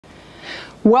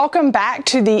Welcome back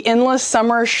to the Endless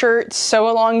Summer Shirt Sew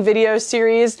Along video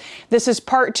series. This is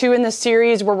part 2 in the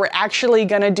series where we're actually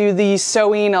going to do the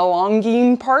sewing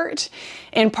alonging part.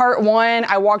 In part 1,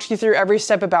 I walked you through every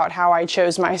step about how I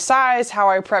chose my size,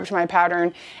 how I prepped my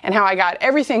pattern, and how I got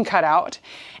everything cut out.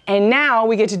 And now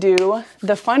we get to do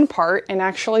the fun part and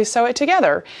actually sew it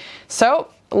together.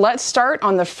 So let's start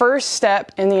on the first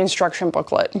step in the instruction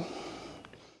booklet.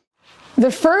 The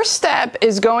first step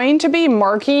is going to be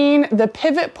marking the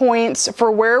pivot points for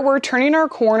where we're turning our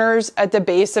corners at the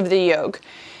base of the yoke.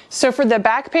 So for the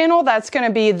back panel, that's going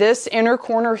to be this inner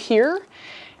corner here,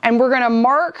 and we're going to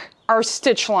mark our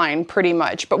stitch line pretty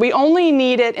much, but we only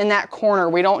need it in that corner.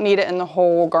 We don't need it in the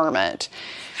whole garment.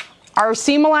 Our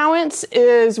seam allowance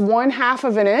is 1/2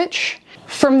 of an inch.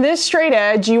 From this straight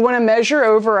edge, you want to measure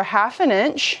over 1/2 an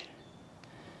inch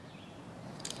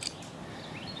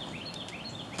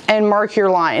and mark your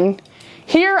line.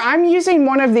 Here I'm using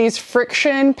one of these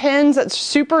friction pins that's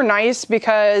super nice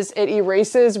because it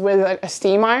erases with a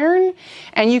steam iron,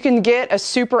 and you can get a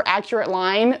super accurate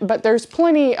line, but there's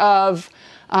plenty of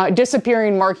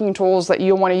disappearing marking tools that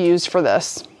you'll want to use for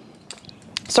this.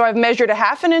 So I've measured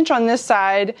 1/2 an inch on this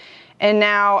side and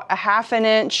now 1/2 an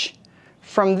inch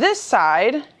from this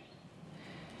side.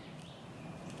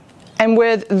 And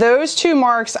with those two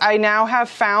marks, I now have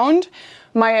found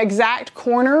my exact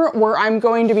corner where I'm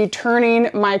going to be turning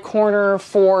my corner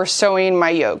for sewing my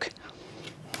yoke.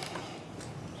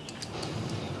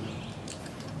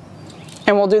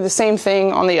 And we'll do the same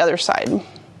thing on the other side.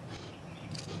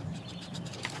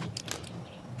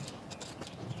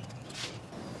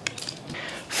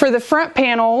 For the front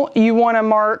panel, you want to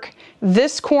mark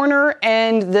this corner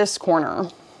and this corner.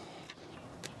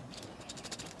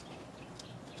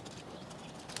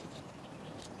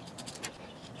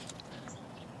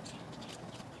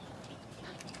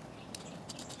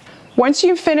 Once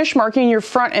you've finished marking your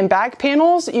front and back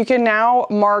panels, you can now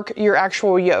mark your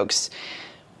actual yokes.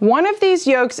 One of these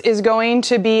yokes is going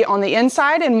to be on the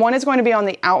inside and one is going to be on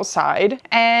the outside.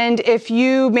 And if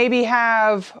you maybe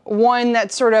have one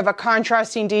that's sort of a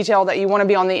contrasting detail that you want to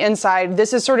be on the inside,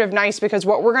 this is sort of nice because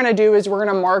what we're going to do is we're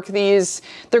going to mark these,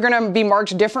 they're going to be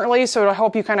marked differently, so it'll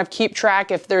help you kind of keep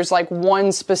track if there's like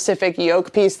one specific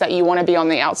yoke piece that you want to be on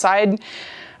the outside.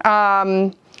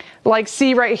 Like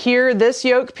see right here, this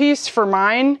yoke piece for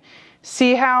mine,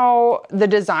 see how the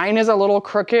design is a little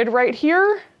crooked right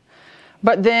here,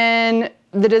 but then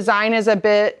the design is a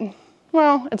bit,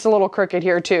 well, it's a little crooked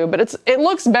here too, but it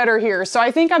looks better here. So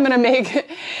I think I'm gonna make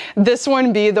this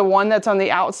one be the one that's on the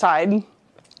outside.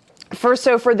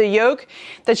 So for the yoke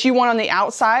that you want on the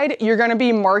outside, you're gonna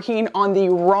be marking on the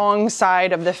wrong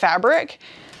side of the fabric.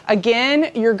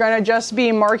 Again, you're gonna just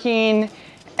be marking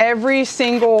every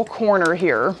single corner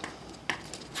here.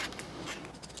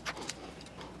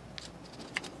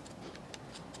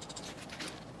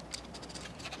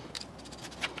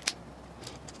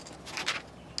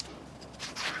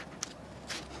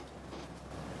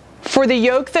 For the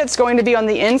yoke that's going to be on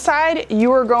the inside,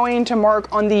 you are going to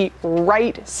mark on the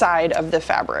right side of the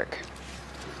fabric.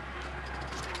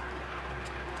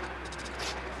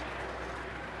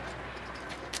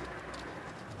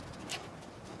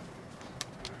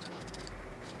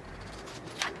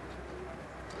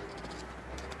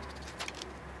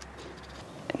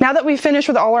 Now that we've finished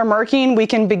with all our marking, we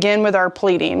can begin with our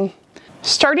pleating.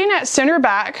 Starting at center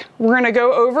back, we're going to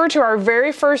go over to our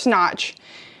very first notch,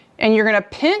 and you're going to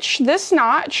pinch this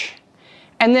notch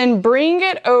and then bring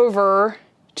it over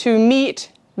to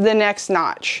meet the next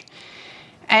notch.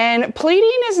 And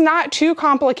pleating is not too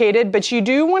complicated, but you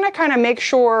do want to kind of make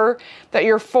sure that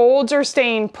your folds are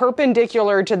staying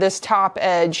perpendicular to this top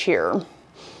edge here.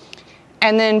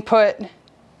 And then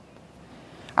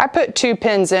I put 2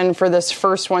 pins in for this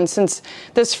first one, since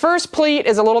this first pleat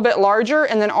is a little bit larger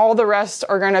and then all the rest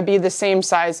are going to be the same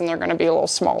size and they're going to be a little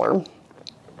smaller.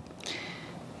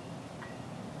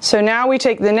 So now we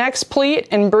take the next pleat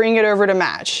and bring it over to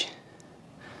match.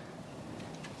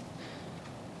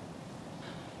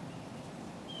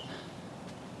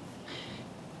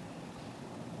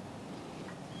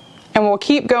 And we'll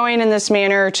keep going in this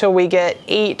manner till we get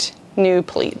 8 new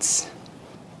pleats.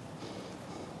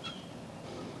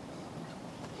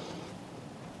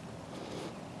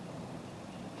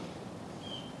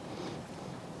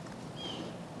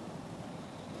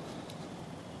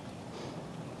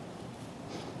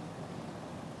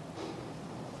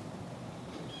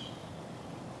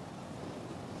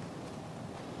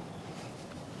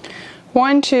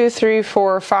 One, two, three,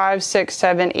 four, 5, 6,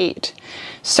 7, 8.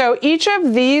 So each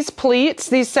of these pleats,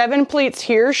 these 7 pleats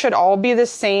here, should all be the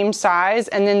same size,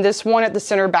 and then this one at the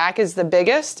center back is the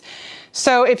biggest.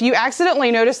 So if you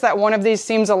accidentally notice that one of these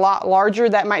seems a lot larger,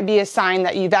 that might be a sign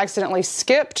that you've accidentally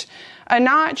skipped a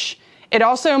notch. It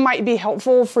also might be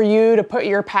helpful for you to put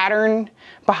your pattern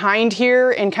behind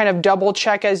here and kind of double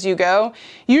check as you go.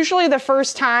 Usually the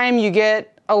first time you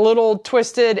get a little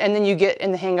twisted and then you get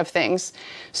in the hang of things.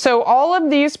 So all of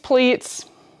these pleats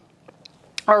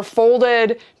are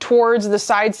folded towards the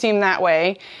side seam that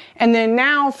way. And then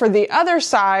now for the other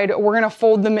side, we're gonna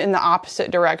fold them in the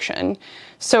opposite direction.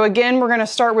 So again, we're gonna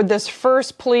start with this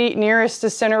first pleat nearest to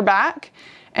center back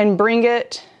and bring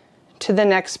it to the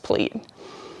next pleat.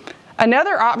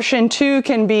 Another option too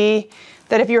can be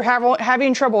that if you're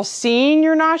having trouble seeing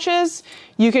your notches,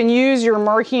 you can use your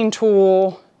marking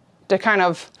tool to kind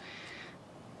of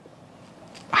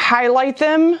highlight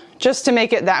them just to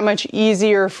make it that much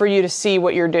easier for you to see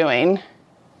what you're doing.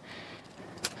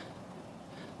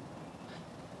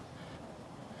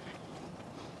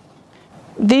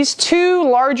 These two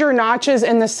larger notches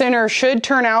in the center should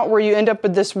turn out where you end up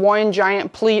with this one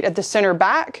giant pleat at the center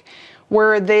back,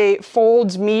 where the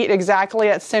folds meet exactly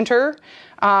at center.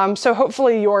 So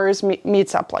hopefully yours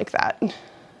meets up like that.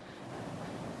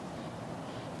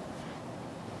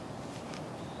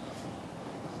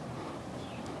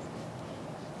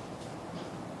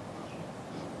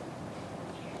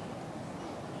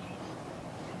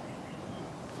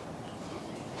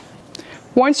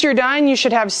 Once you're done, you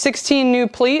should have 16 new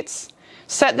pleats.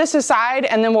 Set this aside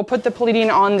and then we'll put the pleating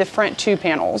on the front two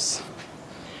panels.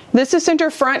 This is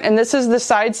center front and this is the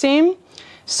side seam.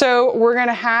 So we're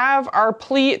gonna have our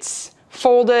pleats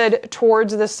folded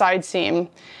towards the side seam.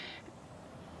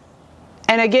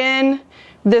 And again,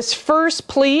 this first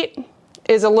pleat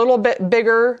is a little bit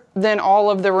bigger than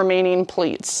all of the remaining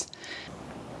pleats.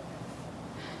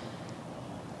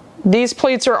 These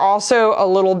pleats are also a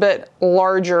little bit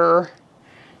larger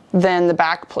than the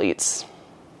back pleats.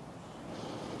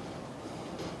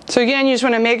 So again, you just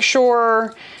want to make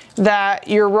sure that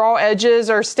your raw edges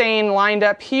are staying lined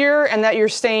up here and that you're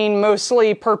staying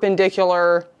mostly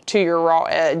perpendicular to your raw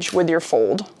edge with your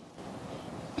fold.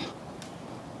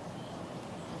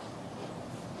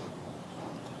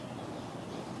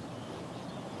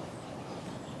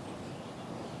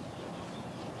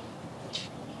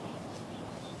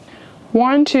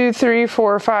 One, two, three,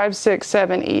 four, five, six,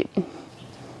 seven, 8.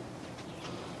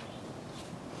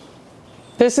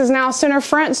 This is now center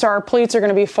front, so our pleats are going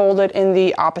to be folded in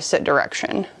the opposite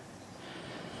direction.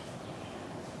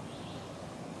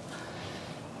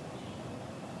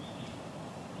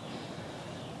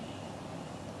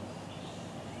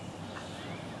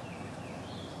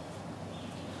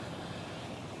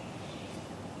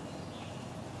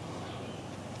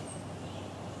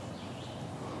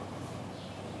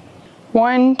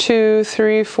 One, two,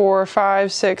 three, four,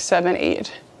 five, six, seven,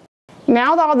 8.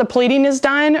 Now that all the pleating is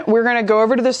done, we're going to go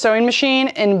over to the sewing machine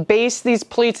and base these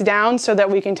pleats down so that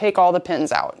we can take all the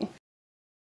pins out.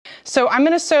 So I'm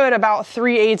going to sew at about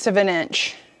 3/8 of an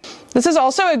inch. This is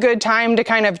also a good time to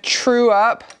kind of true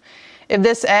up if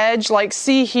this edge, like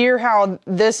see here how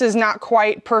this is not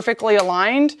quite perfectly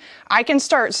aligned. I can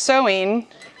start sewing,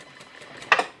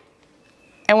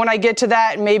 and when I get to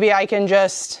that, maybe I can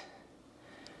just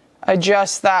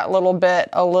adjust that a little bit.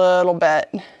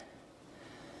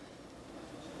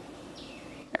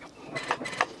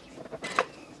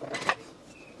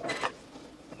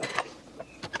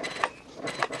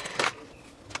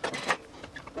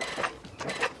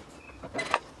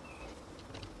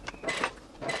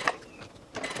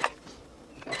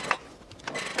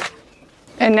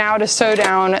 And now to sew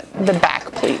down the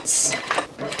back pleats.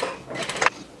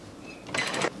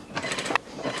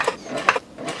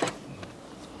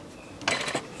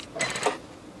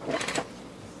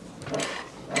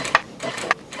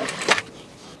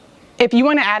 If you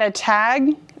want to add a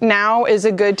tag, now is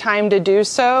a good time to do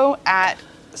so at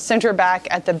center back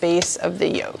at the base of the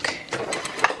yoke.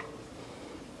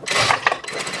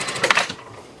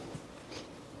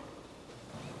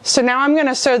 So now I'm going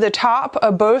to sew the top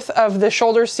of both of the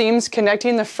shoulder seams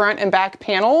connecting the front and back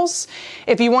panels.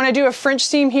 If you want to do a French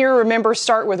seam here, remember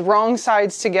start with wrong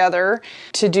sides together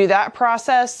to do that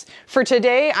process. For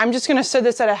today, I'm just going to sew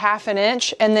this at a 1/2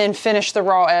 inch and then finish the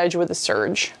raw edge with a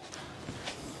serge.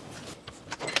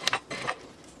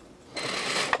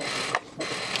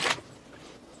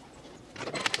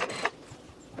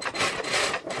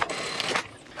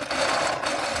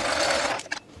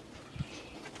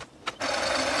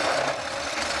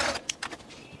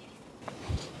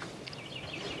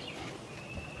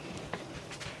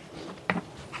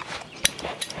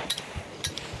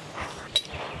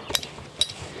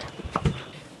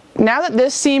 Now that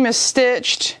this seam is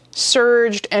stitched,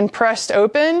 serged and pressed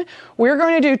open, we're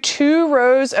going to do 2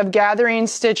 rows of gathering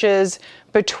stitches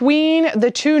between the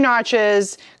 2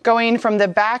 notches going from the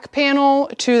back panel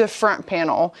to the front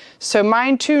panel. So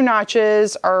my 2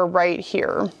 notches are right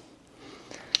here.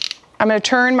 I'm going to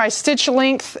turn my stitch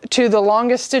length to the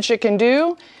longest stitch it can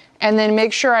do, and then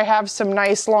make sure I have some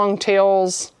nice long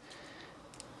tails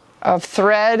of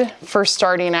thread for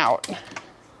starting out.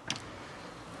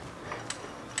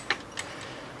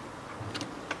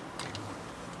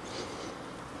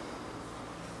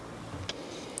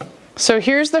 So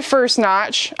here's the first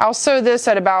notch. I'll sew this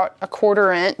at about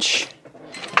 1/4 inch.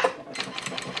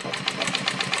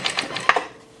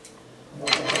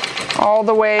 All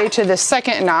the way to the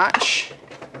second notch.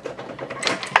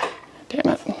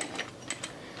 Damn it.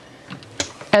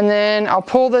 And then I'll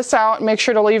pull this out, make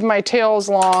sure to leave my tails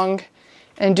long,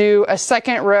 and do a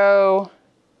second row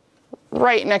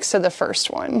right next to the first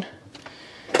one.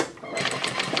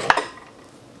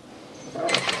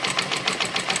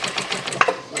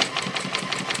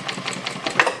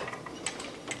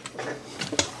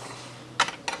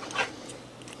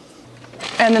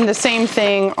 And then the same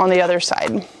thing on the other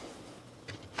side.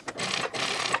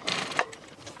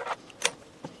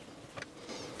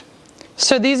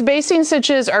 So these basting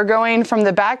stitches are going from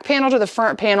the back panel to the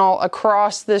front panel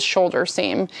across this shoulder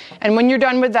seam. And when you're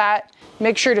done with that,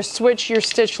 make sure to switch your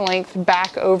stitch length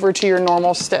back over to your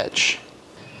normal stitch.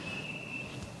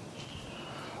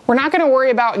 We're not going to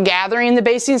worry about gathering the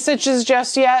basting stitches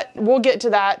just yet. We'll get to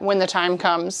that when the time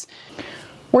comes.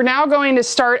 We're now going to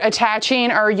start attaching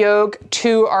our yoke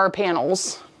to our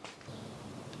panels.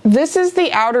 This is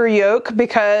the outer yoke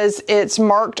because it's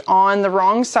marked on the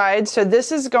wrong side. So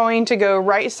this is going to go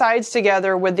right sides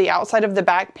together with the outside of the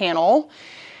back panel.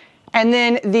 And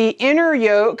then the inner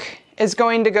yoke is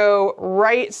going to go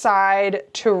right side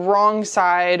to wrong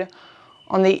side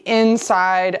on the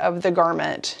inside of the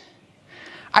garment.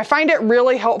 I find it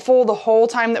really helpful the whole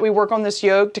time that we work on this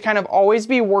yoke to kind of always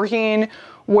be working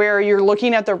where you're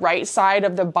looking at the right side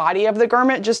of the body of the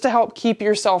garment, just to help keep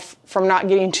yourself from not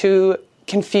getting too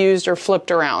confused or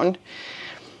flipped around.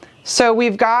 So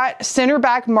we've got center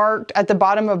back marked at the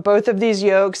bottom of both of these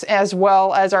yokes, as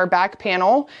well as our back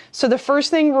panel. So the first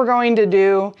thing we're going to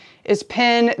do is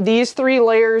pin these 3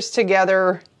 layers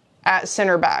together at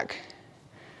center back.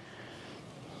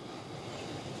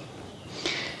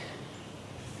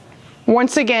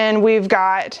 Once again, we've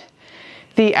got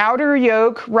the outer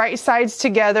yoke right sides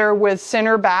together with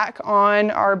center back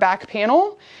on our back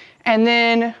panel. And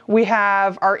then we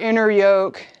have our inner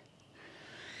yoke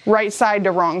right side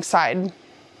to wrong side.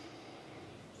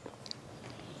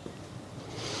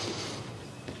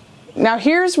 Now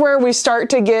here's where we start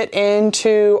to get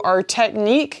into our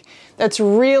technique that's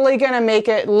really going to make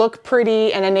it look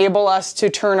pretty and enable us to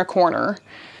turn a corner.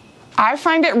 I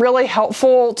find it really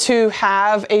helpful to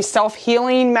have a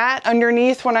self-healing mat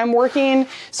underneath when I'm working,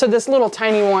 so this little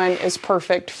tiny one is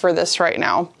perfect for this right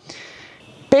now.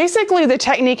 Basically, the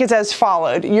technique is as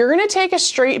followed. You're going to take a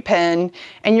straight pin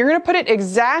and you're going to put it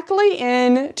exactly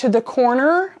into the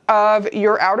corner of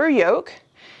your outer yoke.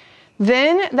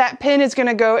 Then that pin is going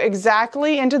to go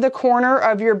exactly into the corner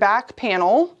of your back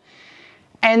panel,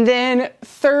 and then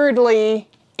thirdly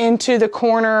into the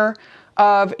corner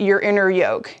of your inner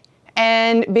yoke.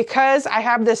 And because I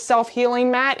have this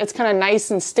self-healing mat, it's kind of nice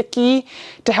and sticky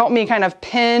to help me kind of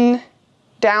pin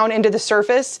down into the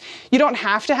surface. You don't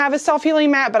have to have a self-healing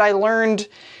mat, but I learned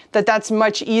that that's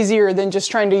much easier than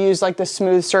just trying to use like the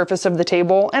smooth surface of the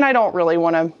table, and I don't really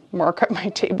want to mark up my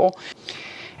table.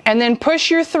 And then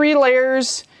push your 3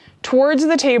 layers towards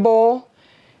the table.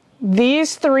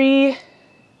 These 3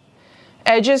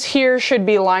 edges here should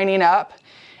be lining up.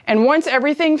 And once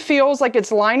everything feels like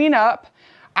it's lining up,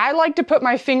 I like to put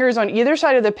my fingers on either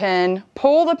side of the pin,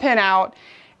 pull the pin out,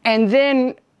 and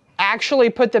then actually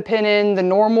put the pin in the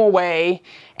normal way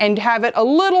and have it a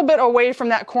little bit away from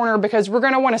that corner, because we're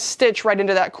going to want to stitch right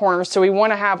into that corner, so we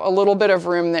want to have a little bit of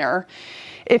room there.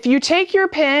 If you take your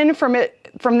pin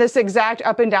from this exact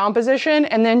up and down position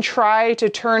and then try to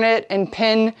turn it and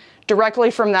pin directly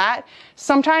from that,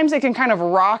 sometimes it can kind of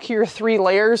rock your 3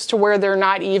 layers to where they're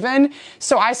not even.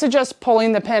 So I suggest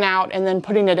pulling the pin out and then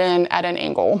putting it in at an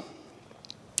angle.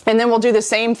 And then we'll do the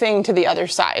same thing to the other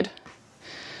side.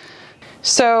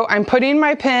 So I'm putting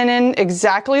my pin in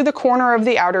exactly the corner of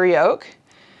the outer yoke,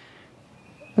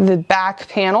 the back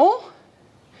panel,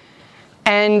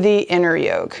 and the inner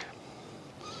yoke.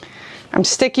 I'm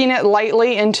sticking it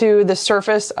lightly into the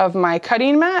surface of my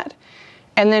cutting mat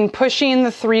and then pushing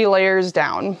the 3 layers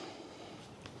down.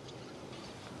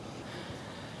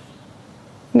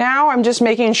 Now I'm just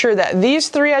making sure that these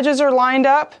 3 edges are lined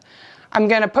up. I'm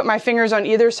going to put my fingers on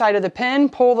either side of the pin,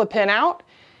 pull the pin out,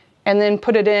 and then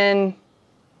put it in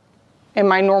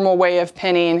my normal way of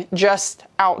pinning just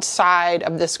outside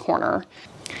of this corner.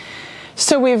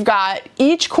 So we've got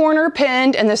each corner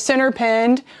pinned and the center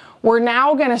pinned. We're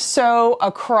now going to sew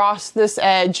across this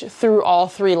edge through all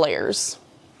 3 layers.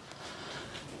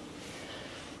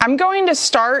 I'm going to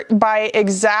start by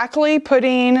exactly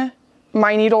putting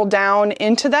my needle down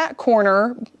into that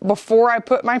corner before I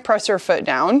put my presser foot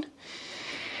down.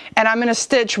 And I'm going to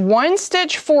stitch 1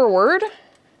 stitch forward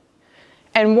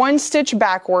and 1 stitch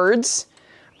backwards.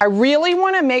 I really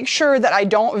want to make sure that I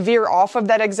don't veer off of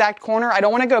that exact corner. I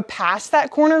don't want to go past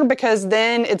that corner because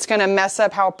then it's going to mess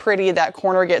up how pretty that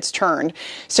corner gets turned.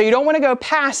 So you don't want to go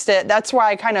past it. That's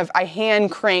why I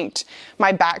hand cranked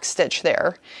my back stitch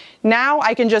there. Now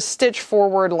I can just stitch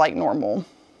forward like normal.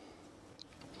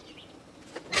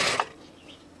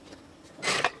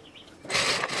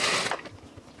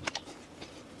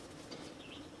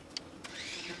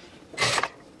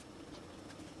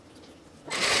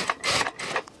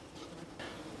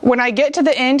 When I get to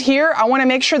the end here, I want to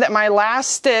make sure that my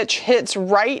last stitch hits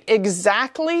right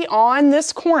exactly on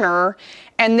this corner,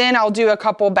 and then I'll do a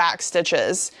couple back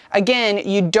stitches. Again,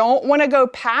 you don't want to go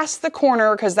past the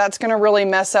corner because that's going to really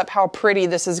mess up how pretty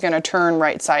this is going to turn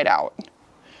right side out.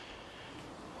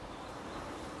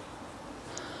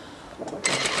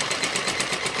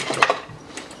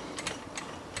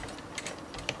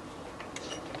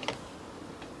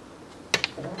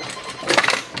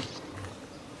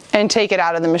 And take it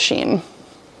out of the machine.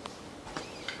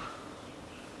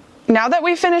 Now that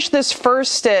we finished this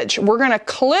first stitch, we're going to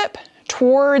clip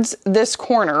towards this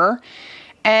corner,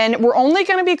 and we're only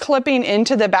going to be clipping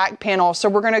into the back panel. So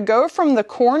we're going to go from the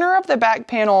corner of the back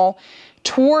panel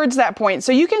towards that point.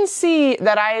 So you can see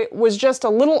that I was just a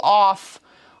little off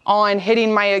on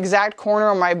hitting my exact corner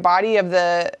on my body of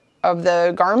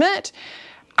the garment.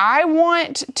 I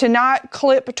want to not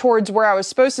clip towards where I was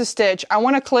supposed to stitch. I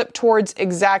want to clip towards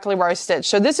exactly where I stitched.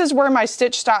 So this is where my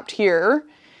stitch stopped here,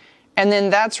 and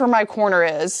then that's where my corner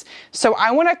is. So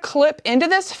I want to clip into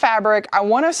this fabric. I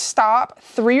want to stop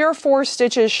 3 or 4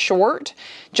 stitches short,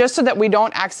 just so that we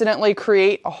don't accidentally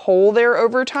create a hole there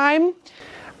over time.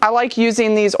 I like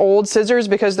using these old scissors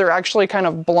because they're actually kind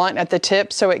of blunt at the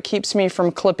tip, so it keeps me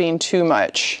from clipping too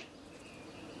much.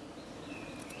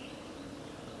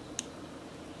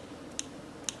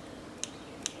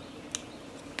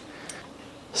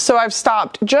 So I've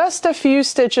stopped just a few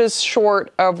stitches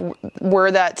short of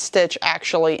where that stitch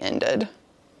actually ended.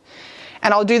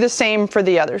 And I'll do the same for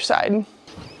the other side.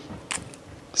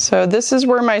 So this is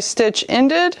where my stitch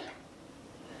ended.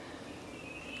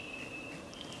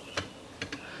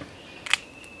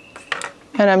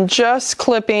 And I'm just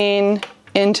clipping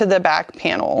into the back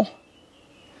panel.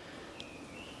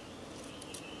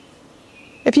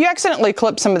 If you accidentally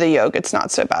clip some of the yoke, it's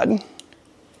not so bad.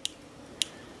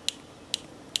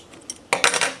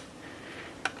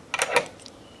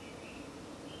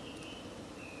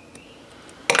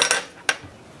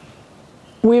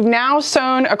 We've now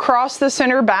sewn across the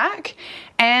center back,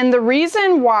 and the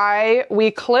reason why we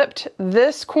clipped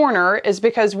this corner is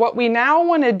because what we now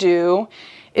want to do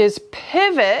is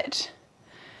pivot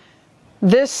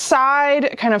this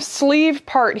side kind of sleeve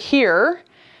part here,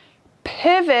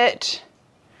 pivot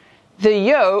the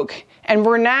yoke, and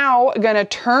we're now going to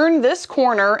turn this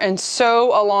corner and sew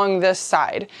along this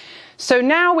side. So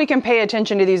now we can pay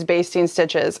attention to these basting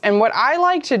stitches, and what I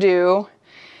like to do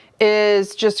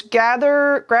is just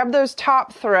grab those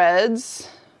top threads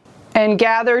and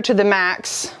gather to the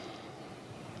max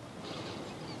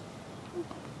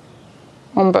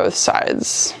on both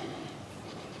sides.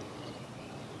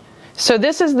 So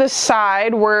this is the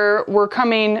side where we're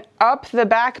coming up the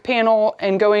back panel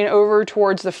and going over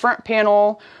towards the front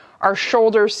panel. Our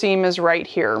shoulder seam is right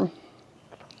here.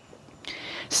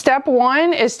 Step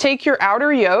 1 is take your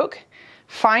outer yoke,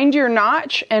 find your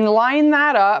notch, and line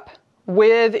that up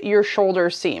with your shoulder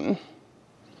seam.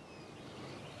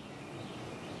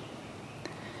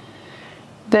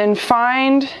 Then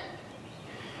find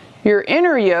your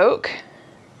inner yoke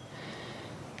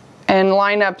and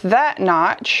line up that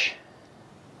notch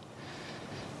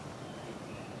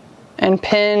and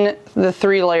pin the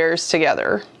 3 layers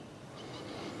together.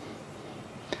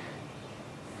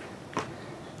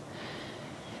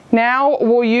 Now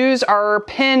we'll use our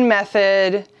pin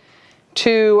method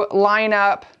to line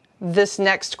up this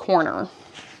next corner.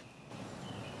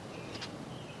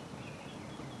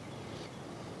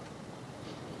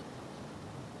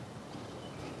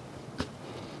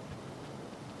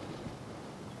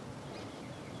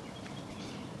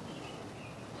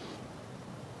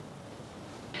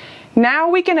 Now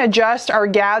we can adjust our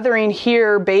gathering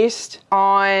here based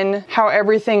on how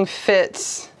everything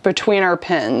fits between our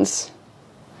pins.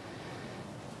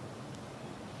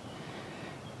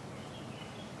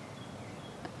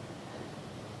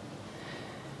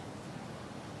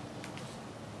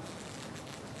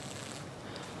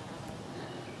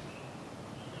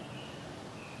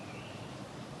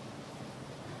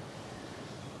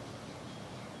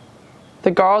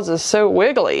 The gauze is so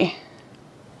wiggly.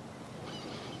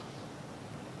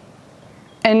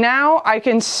 And now I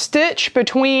can stitch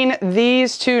between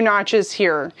these two notches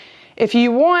here. If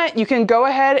you want, you can go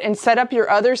ahead and set up your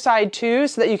other side too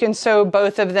so that you can sew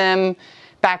both of them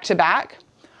back to back.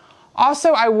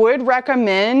 Also, I would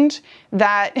recommend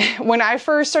that when I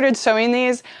first started sewing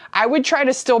these, I would try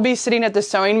to still be sitting at the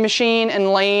sewing machine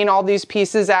and laying all these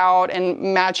pieces out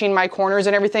and matching my corners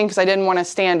and everything because I didn't want to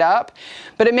stand up.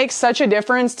 But it makes such a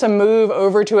difference to move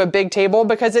over to a big table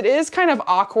because it is kind of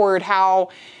awkward how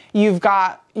you've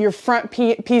got your front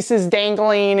pieces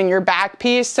dangling and your back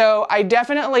piece. So I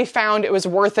definitely found it was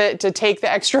worth it to take the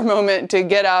extra moment to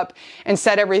get up and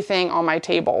set everything on my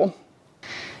table.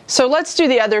 So let's do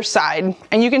the other side,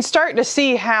 and you can start to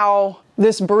see how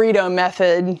this burrito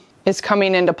method is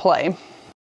coming into play.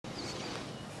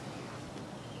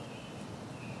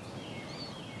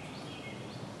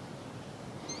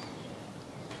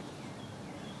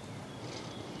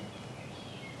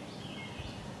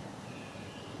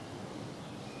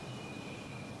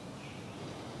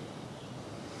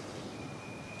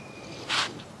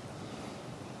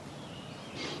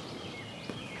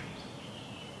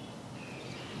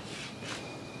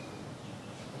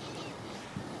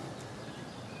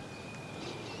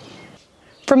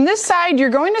 From this side, you're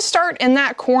going to start in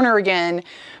that corner again,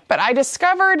 but I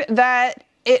discovered that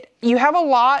you have a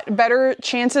lot better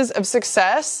chances of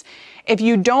success if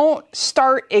you don't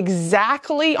start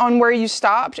exactly on where you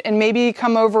stopped and maybe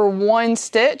come over one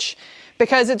stitch,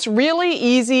 because it's really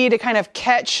easy to kind of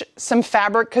catch some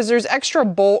fabric because there's extra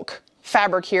bulk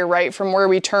fabric here, right, from where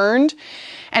we turned.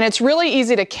 And it's really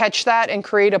easy to catch that and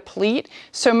create a pleat.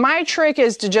 So my trick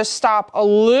is to just stop a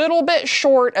little bit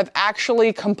short of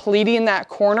actually completing that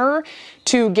corner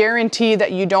to guarantee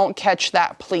that you don't catch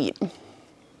that pleat.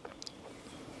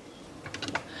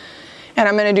 And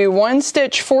I'm going to do one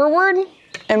stitch forward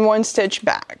and one stitch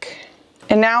back.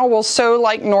 And now we'll sew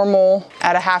like normal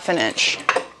at 1/2 inch.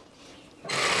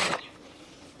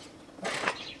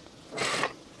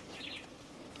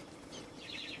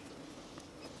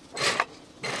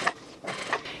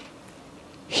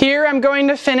 Here I'm going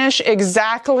to finish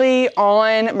exactly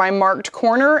on my marked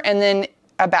corner and then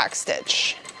a back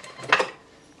stitch.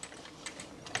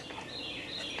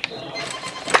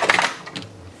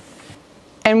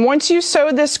 And once you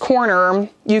sew this corner,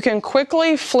 you can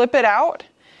quickly flip it out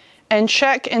and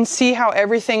check and see how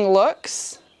everything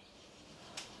looks.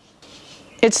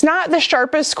 It's not the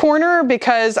sharpest corner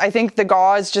because I think the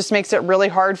gauze just makes it really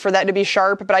hard for that to be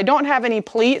sharp, but I don't have any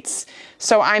pleats,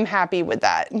 so I'm happy with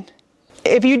that.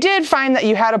 If you did find that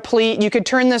you had a pleat, you could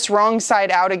turn this wrong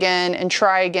side out again and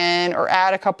try again, or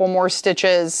add a couple more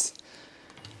stitches.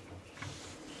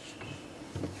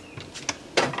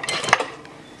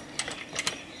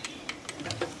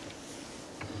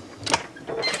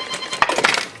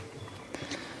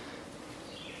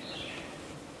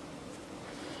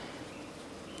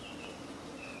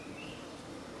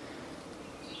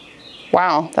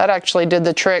 Wow, that actually did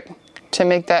the trick to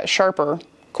make that sharper.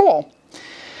 Cool.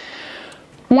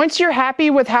 Once you're happy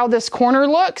with how this corner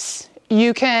looks,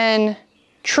 you can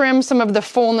trim some of the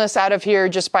fullness out of here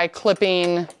just by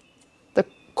clipping the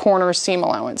corner seam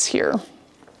allowance here.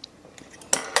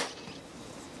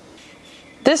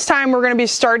 This time we're going to be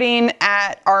starting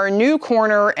at our new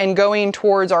corner and going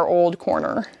towards our old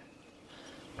corner.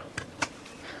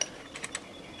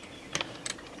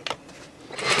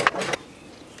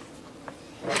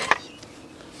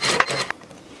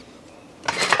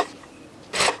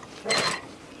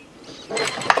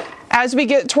 As we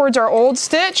get towards our old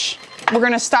stitch, we're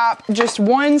going to stop just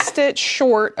one stitch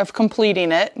short of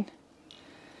completing it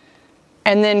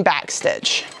and then back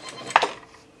stitch.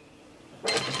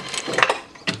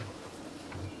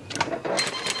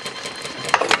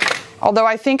 Although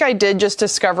I think I did just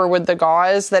discover with the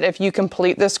gauze that if you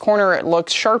complete this corner it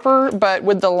looks sharper, but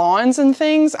with the lawns and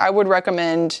things I would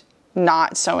recommend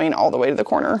not sewing all the way to the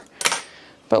corner.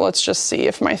 But let's just see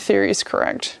if my theory is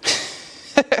correct.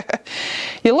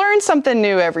 You learn something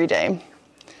new every day.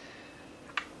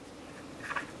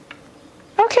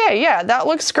 Okay, yeah, that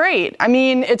looks great. I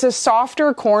mean, it's a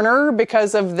softer corner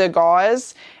because of the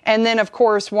gauze. And then, of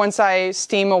course, once I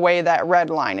steam away that red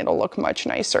line, it'll look much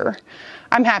nicer.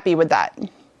 I'm happy with that.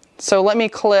 So let me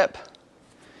clip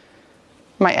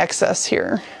my excess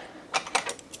here.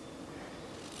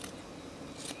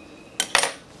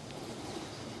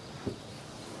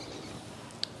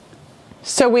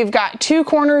 So we've got 2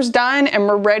 corners done and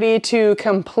we're ready to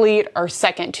complete our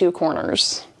second 2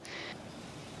 corners.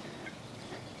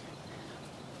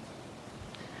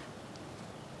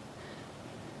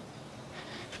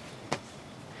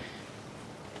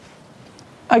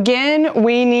 Again,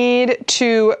 we need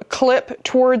to clip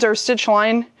towards our stitch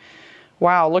line.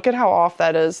 Wow, look at how off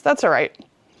that is. That's all right.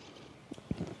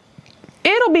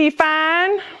 It'll be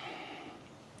fine.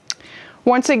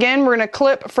 Once again, we're gonna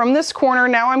clip from this corner.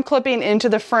 Now I'm clipping into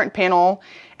the front panel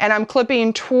and I'm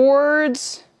clipping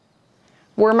towards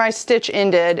where my stitch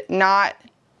ended, not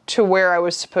to where I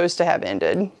was supposed to have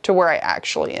ended, to where I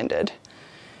actually ended.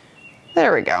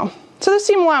 There we go. So the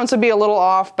seam allowance will be a little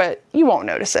off, but you won't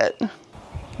notice it.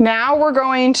 Now we're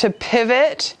going to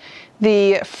pivot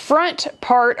the front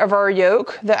part of our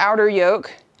yoke, the outer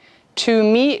yoke, to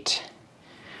meet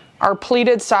our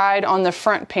pleated side on the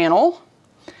front panel.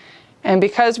 And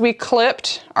because we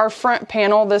clipped our front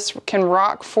panel, this can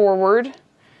rock forward.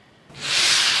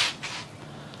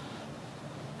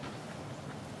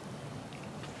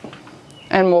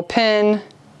 And we'll pin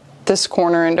this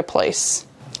corner into place.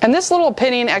 And this little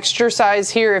pinning exercise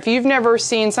here, if you've never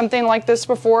seen something like this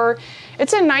before,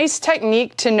 it's a nice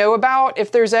technique to know about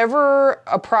if there's ever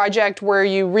a project where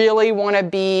you really want to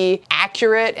be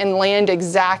accurate and land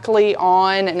exactly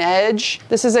on an edge.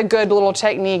 This is a good little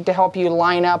technique to help you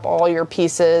line up all your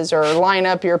pieces or line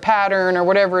up your pattern or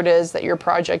whatever it is that your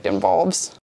project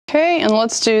involves. Okay, and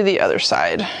let's do the other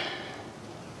side.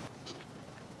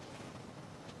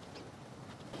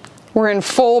 We're in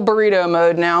full burrito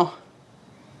mode now.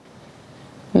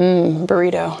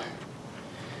 Burrito.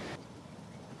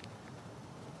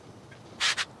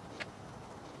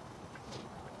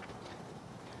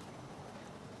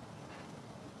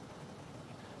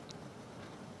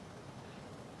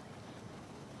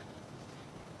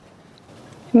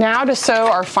 Now to sew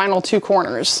our final 2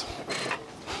 corners.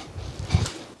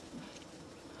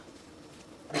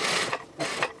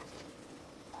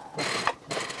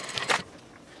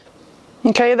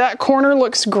 Okay, that corner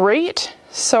looks great,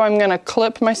 so I'm going to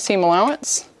clip my seam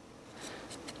allowance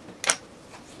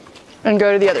and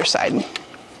go to the other side.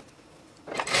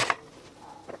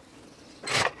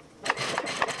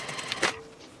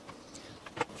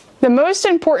 The most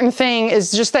important thing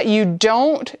is just that you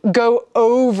don't go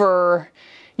over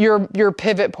your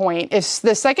pivot point. If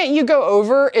the second you go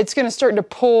over, it's going to start to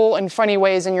pull in funny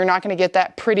ways and you're not going to get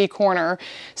that pretty corner.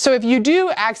 So if you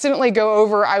do accidentally go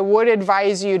over, I would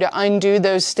advise you to undo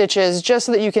those stitches just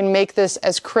so that you can make this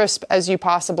as crisp as you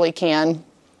possibly can.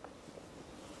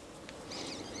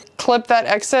 Clip that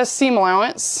excess seam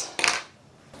allowance.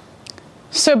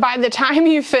 So by the time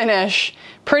you finish,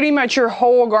 pretty much your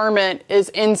whole garment is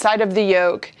inside of the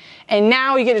yoke. And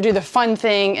now you get to do the fun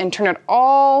thing and turn it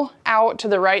all out to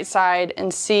the right side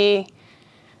and see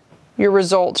your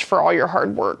results for all your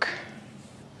hard work.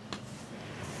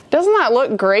 Doesn't that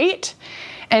look great?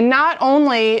 And not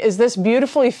only is this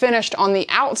beautifully finished on the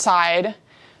outside,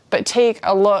 but take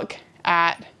a look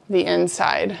at the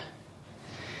inside.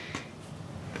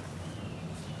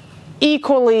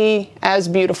 Equally as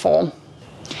beautiful.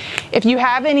 If you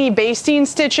have any basting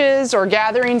stitches or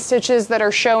gathering stitches that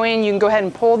are showing, you can go ahead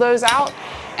and pull those out,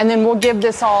 and then we'll give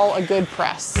this all a good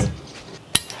press.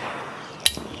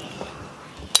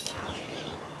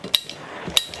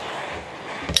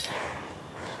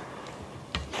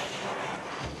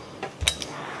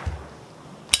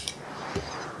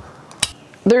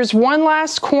 There's one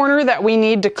last corner that we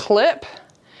need to clip,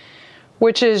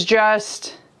 which is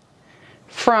just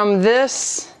from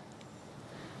this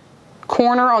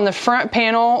corner on the front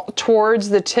panel towards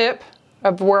the tip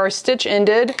of where our stitch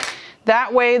ended.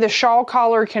 That way the shawl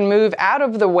collar can move out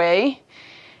of the way,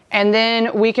 and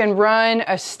then we can run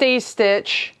a stay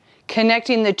stitch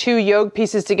connecting the 2 yoke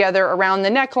pieces together around the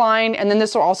neckline, and then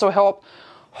this will also help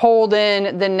hold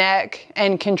in the neck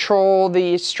and control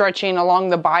the stretching along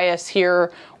the bias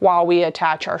here while we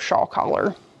attach our shawl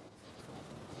collar.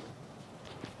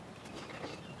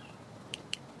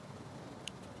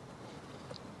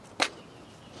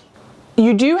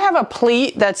 You do have a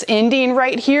pleat that's ending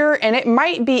right here, and it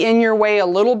might be in your way a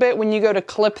little bit when you go to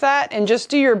clip that, and just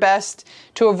do your best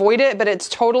to avoid it, but it's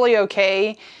totally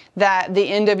okay that the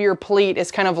end of your pleat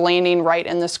is kind of landing right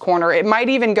in this corner. It might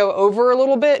even go over a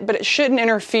little bit, but it shouldn't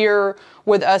interfere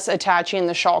with us attaching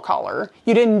the shawl collar.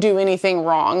 You didn't do anything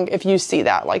wrong if you see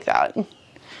that like that.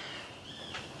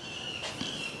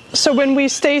 So when we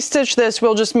stay stitch this,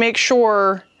 we'll just make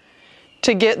sure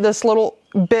to get this little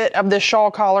bit of the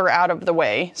shawl collar out of the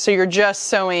way. So you're just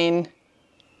sewing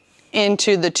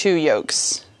into the 2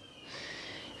 yokes.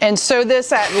 And sew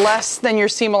this at less than your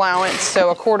seam allowance,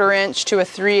 so 1/4 inch to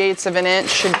 3/8 of an inch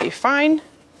should be fine.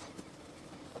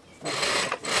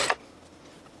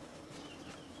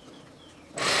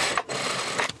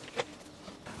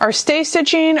 Our stay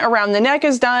stitching around the neck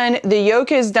is done, the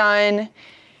yoke is done.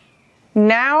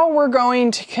 Now we're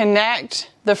going to connect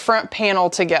the front panel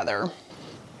together.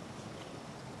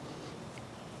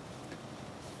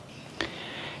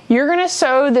 You're going to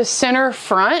sew the center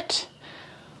front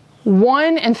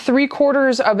 1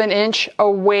 3/4 of an inch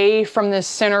away from the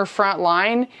center front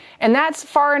line, and that's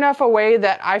far enough away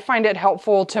that I find it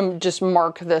helpful to just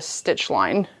mark this stitch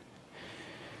line.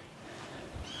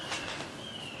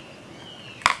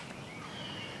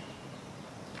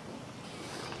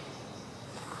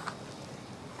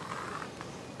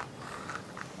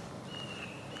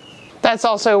 That's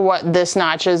also what this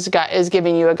notch is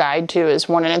giving you a guide to, is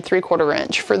 1 3/4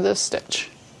 inch for this stitch.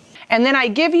 And then I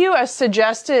give you a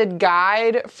suggested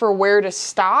guide for where to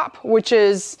stop, which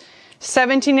is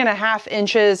 17.5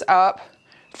 inches up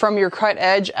from your cut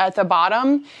edge at the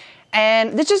bottom.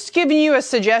 And this is just giving you a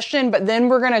suggestion, but then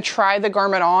we're going to try the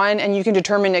garment on and you can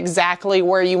determine exactly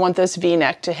where you want this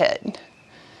V-neck to hit.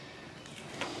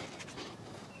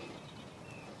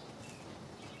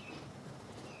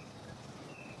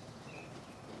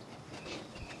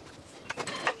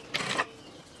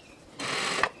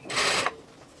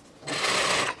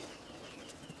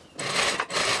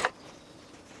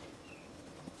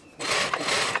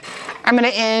 I'm going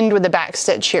to end with the back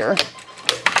stitch here.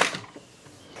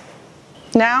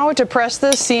 Now to press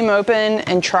this seam open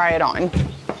and try it on.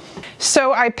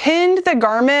 So I pinned the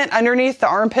garment underneath the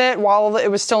armpit while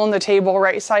it was still on the table,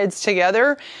 right sides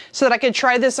together, so that I could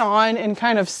try this on and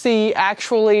kind of see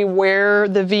actually where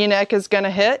the V-neck is going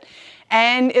to hit.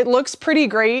 And it looks pretty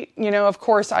great. You know, of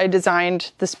course I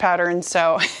designed this pattern,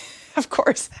 so of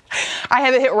course I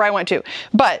have it hit where I want to.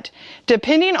 But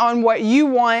depending on what you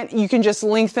want, you can just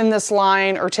lengthen this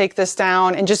line or take this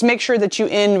down and just make sure that you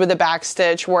end with a back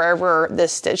stitch wherever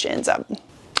this stitch ends up.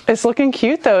 It's looking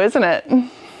cute though, isn't it?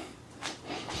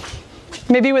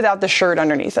 Maybe without the shirt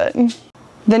underneath it.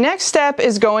 The next step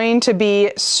is going to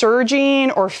be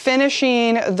serging or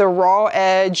finishing the raw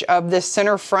edge of this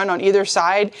center front on either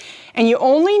side. And you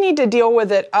only need to deal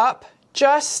with it up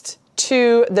just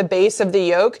to the base of the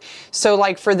yoke. So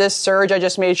like for this serge, I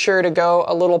just made sure to go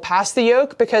a little past the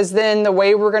yoke, because then the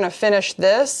way we're going to finish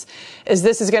this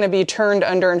is going to be turned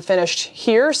under and finished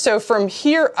here. So from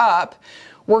here up,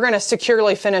 we're going to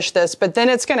securely finish this, but then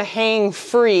it's going to hang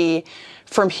free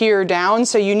from here down.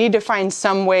 So you need to find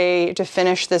some way to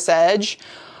finish this edge.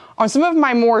 On some of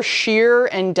my more sheer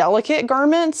and delicate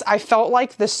garments, I felt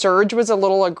like the serge was a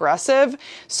little aggressive.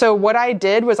 So what I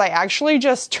did was I actually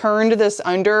just turned this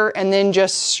under and then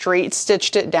just straight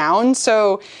stitched it down.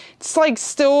 So it's like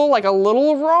still like a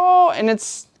little raw, and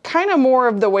it's kind of more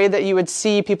of the way that you would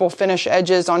see people finish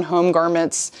edges on home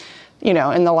garments, you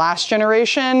know, in the last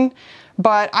generation.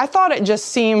 But I thought it just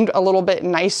seemed a little bit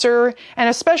nicer, and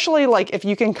especially like if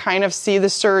you can kind of see the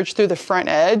serge through the front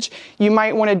edge, you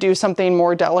might want to do something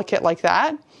more delicate like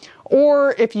that.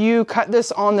 Or if you cut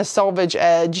this on the selvage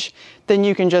edge, then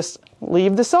you can just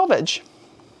leave the selvage.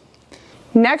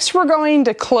 Next, we're going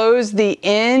to close the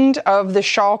end of the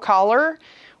shawl collar,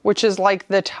 which is like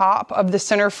the top of the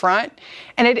center front.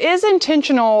 And it is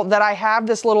intentional that I have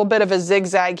this little bit of a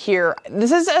zigzag here.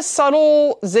 This is a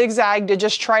subtle zigzag to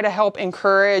just try to help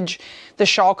encourage the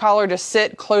shawl collar to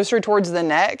sit closer towards the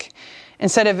neck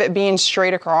instead of it being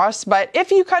straight across. But if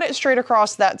you cut it straight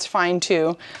across, that's fine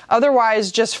too.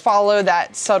 Otherwise, just follow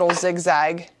that subtle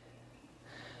zigzag.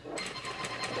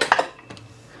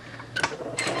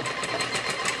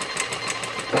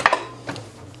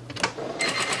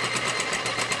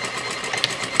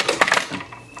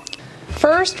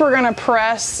 First, we're going to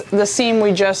press the seam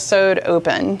we just sewed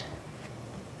open.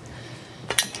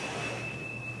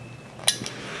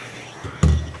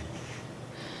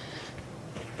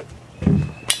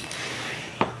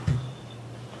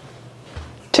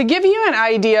 To give you an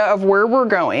idea of where we're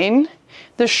going,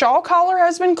 the shawl collar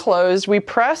has been closed. We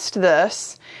pressed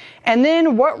this, and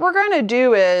then what we're going to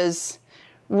do is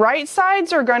right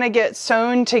sides are going to get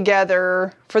sewn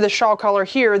together for the shawl collar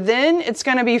here. Then it's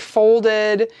going to be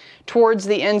folded towards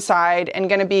the inside and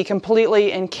going to be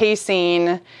completely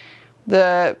encasing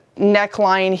the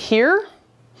neckline here.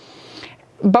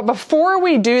 But before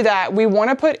we do that, we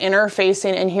want to put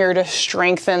interfacing in here to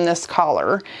strengthen this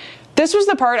collar. This was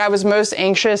the part I was most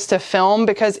anxious to film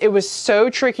because it was so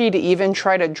tricky to even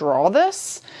try to draw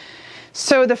this.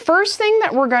 So the first thing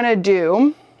that we're going to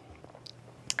do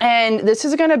And this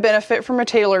is going to benefit from a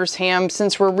tailor's ham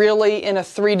since we're really in a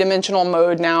three-dimensional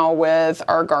mode now with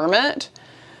our garment.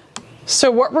 So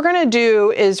what we're going to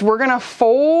do is we're going to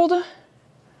fold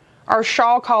our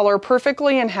shawl collar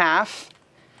perfectly in half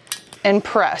and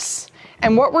press.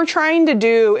 And what we're trying to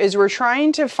do is we're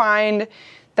trying to find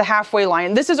the halfway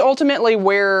line. This is ultimately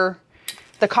where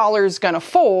the collar is going to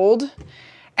fold.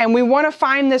 And we want to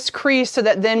find this crease so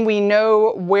that then we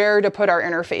know where to put our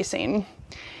interfacing.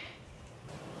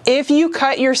 If you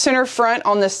cut your center front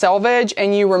on the selvage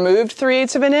and you removed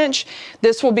 3/8 of an inch,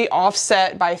 this will be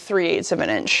offset by 3/8 of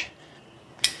an inch.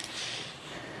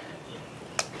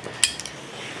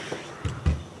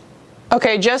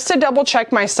 Okay, just to double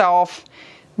check myself,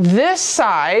 this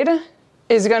side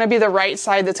is going to be the right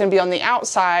side that's going to be on the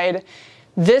outside.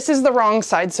 This is the wrong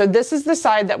side, so this is the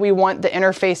side that we want the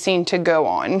interfacing to go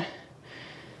on.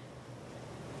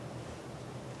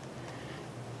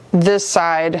 This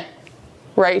side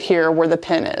right here where the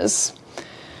pin is.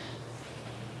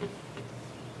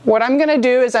 What I'm going to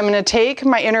do is I'm going to take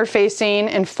my interfacing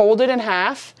and fold it in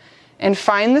half and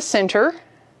find the center.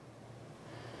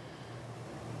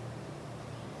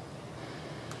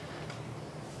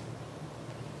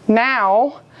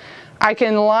 Now I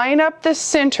can line up the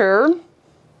center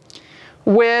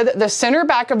with the center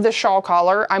back of the shawl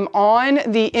collar. I'm on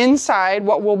the inside,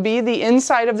 what will be the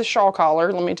inside of the shawl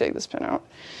collar. Let me take this pin out.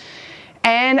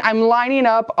 And I'm lining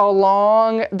up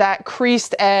along that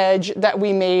creased edge that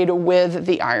we made with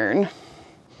the iron.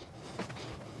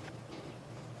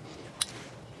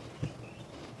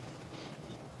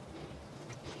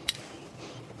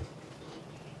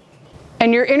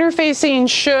 And your interfacing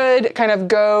should kind of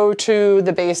go to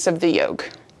the base of the yoke.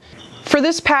 For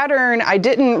this pattern, I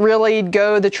didn't really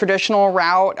go the traditional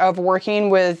route of working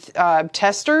with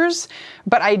testers,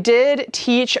 but I did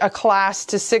teach a class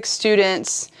to 6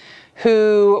 students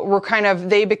who were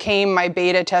they became my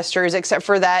beta testers, except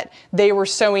for that they were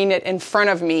sewing it in front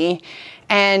of me.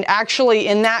 And actually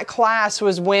in that class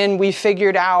was when we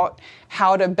figured out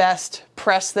how to best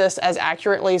press this as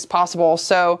accurately as possible.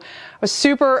 So I was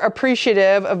super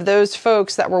appreciative of those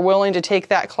folks that were willing to take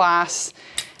that class,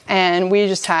 and we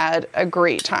just had a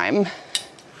great time.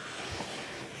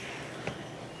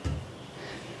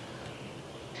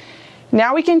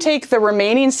 Now we can take the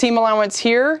remaining seam allowance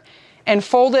here and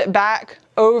fold it back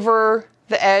over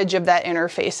the edge of that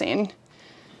interfacing.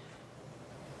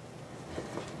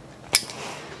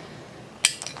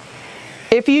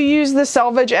 If you use the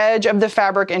selvage edge of the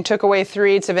fabric and took away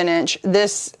 3/8 of an inch,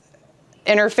 this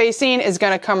interfacing is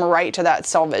going to come right to that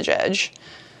selvage edge.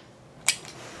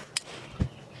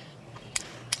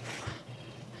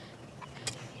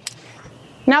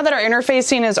 Now that our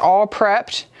interfacing is all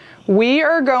prepped, we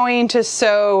are going to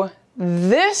sew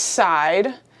this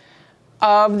side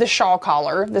of the shawl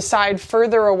collar, the side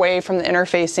further away from the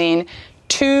interfacing,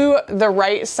 to the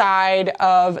right side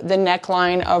of the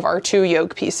neckline of our 2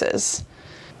 yoke pieces.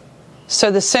 So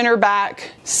the center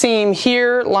back seam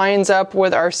here lines up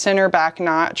with our center back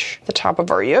notch at the top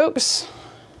of our yokes.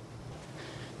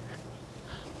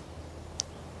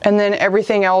 And then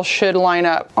everything else should line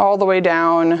up all the way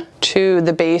down to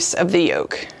the base of the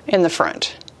yoke in the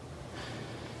front.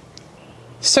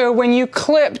 So when you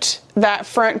clipped that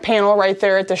front panel right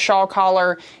there at the shawl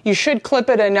collar, you should clip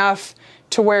it enough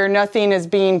to where nothing is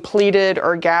being pleated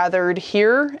or gathered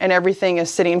here and everything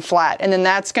is sitting flat. And then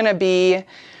that's going to be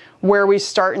where we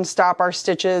start and stop our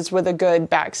stitches with a good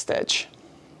back stitch.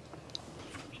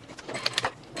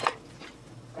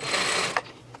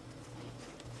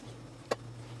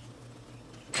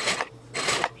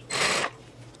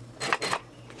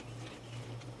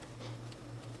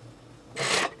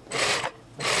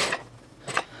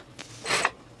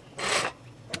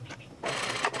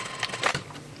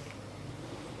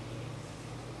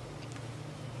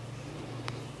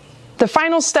 The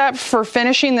final step for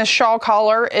finishing this shawl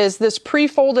collar is this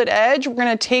pre-folded edge. We're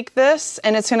going to take this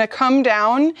and it's going to come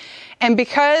down, and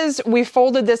because we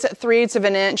folded this at 3/8 of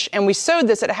an inch and we sewed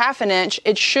this at 1/2 inch,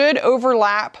 it should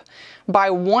overlap by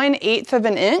 1/8 of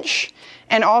an inch.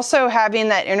 And also having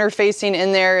that interfacing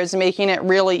in there is making it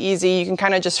really easy. You can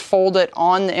kind of just fold it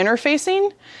on the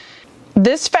interfacing.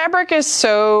 This fabric is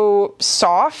so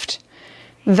soft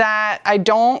that I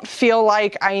don't feel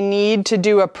like I need to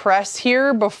do a press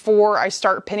here before I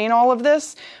start pinning all of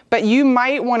this, but you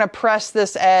might want to press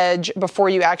this edge before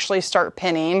you actually start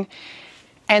pinning.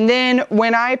 And then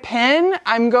when I pin,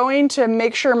 I'm going to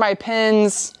make sure my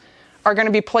pins are going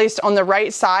to be placed on the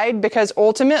right side, because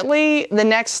ultimately the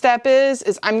next step is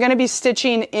I'm going to be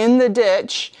stitching in the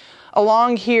ditch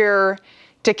along here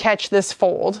to catch this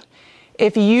fold.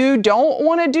 If you don't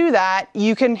want to do that,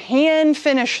 you can hand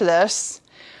finish this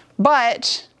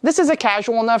But this is a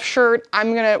casual enough shirt.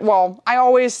 Well, I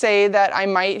always say that I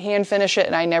might hand finish it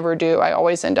and I never do. I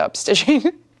always end up stitching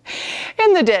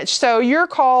in the ditch. So your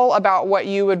call about what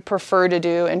you would prefer to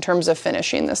do in terms of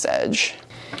finishing this edge.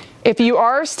 If you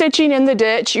are stitching in the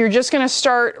ditch, you're just gonna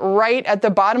start right at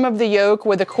the bottom of the yoke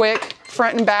with a quick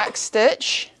front and back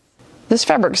stitch. This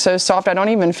fabric's so soft, I don't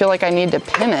even feel like I need to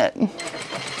pin it.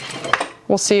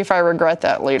 We'll see if I regret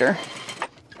that later.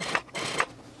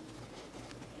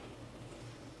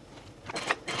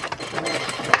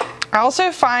 I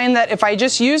also find that if I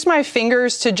just use my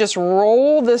fingers to just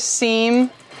roll the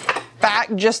seam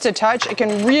back just a touch, it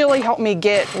can really help me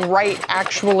get right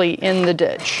actually in the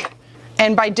ditch.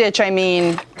 And by ditch, I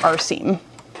mean our seam.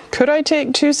 Could I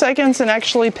take 2 seconds and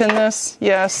actually pin this?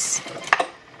 Yes.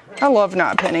 I love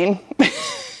not pinning.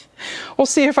 We'll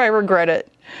see if I regret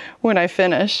it when I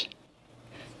finish.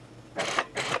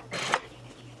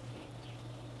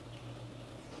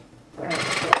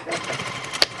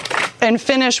 And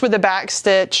finish with a back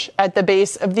stitch at the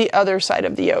base of the other side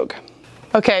of the yoke.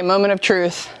 Okay, moment of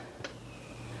truth.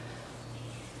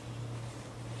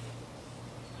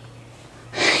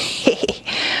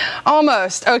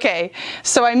 Almost. Okay,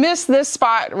 so I missed this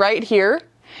spot right here.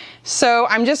 So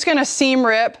I'm just gonna seam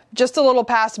rip just a little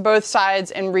past both sides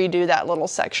and redo that little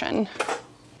section.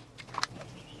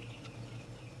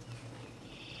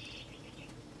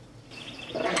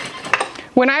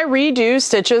 When I redo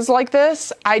stitches like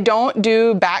this, I don't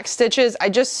do back stitches. I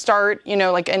just start, you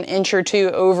know, like an inch or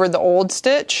two over the old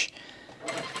stitch.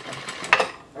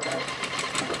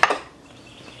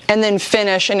 And then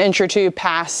finish an inch or two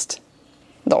past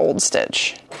the old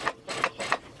stitch.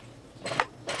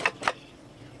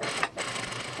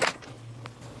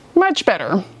 Much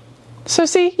better. So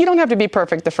see, you don't have to be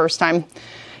perfect the first time.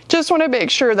 Just want to make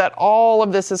sure that all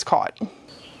of this is caught.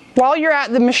 While you're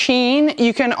at the machine,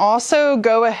 you can also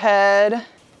go ahead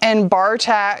and bar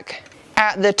tack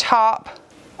at the top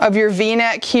of your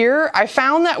V-neck here. I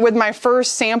found that with my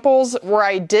first samples where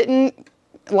I didn't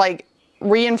like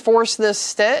reinforce this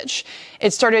stitch,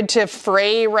 it started to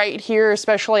fray right here,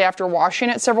 especially after washing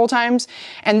it several times.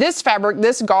 And this fabric,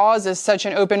 this gauze is such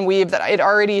an open weave that it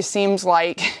already seems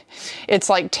like it's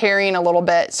like tearing a little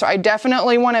bit. So I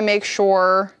definitely want to make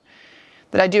sure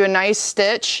that I do a nice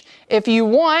stitch. If you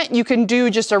want, you can do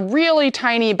just a really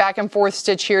tiny back and forth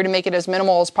stitch here to make it as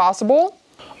minimal as possible.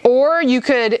 Or you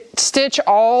could stitch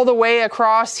all the way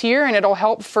across here and it'll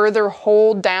help further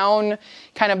hold down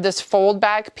kind of this fold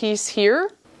back piece here.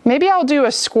 Maybe I'll do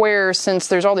a square since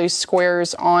there's all these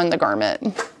squares on the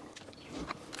garment.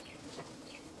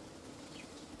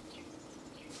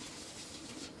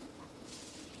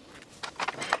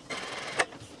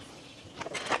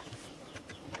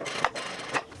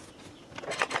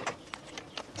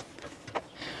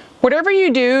 Whatever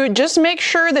you do, just make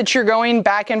sure that you're going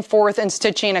back and forth and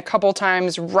stitching a couple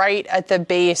times right at the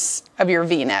base of your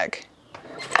V-neck.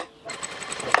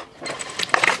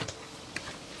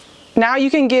 Now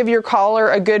you can give your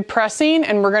collar a good pressing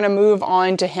and we're going to move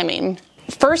on to hemming.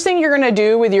 First thing you're going to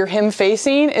do with your hem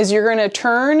facing is you're going to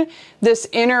turn this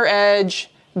inner edge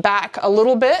back a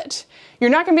little bit. You're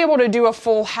not going to be able to do a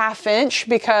full 1/2 inch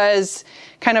because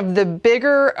kind of the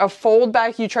bigger a fold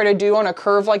back you try to do on a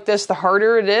curve like this, the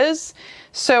harder it is.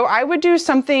 So I would do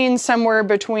something somewhere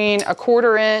between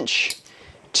 1/4 inch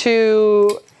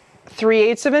to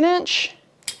 3/8 of an inch.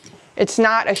 It's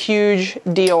not a huge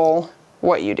deal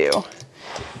what you do.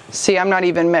 See, I'm not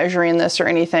even measuring this or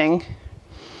anything.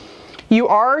 You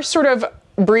are sort of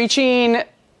breaching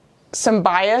some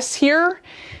bias here.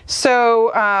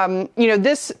 So, you know,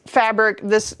 this fabric,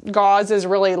 this gauze is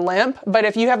really limp, but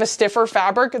if you have a stiffer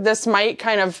fabric, this might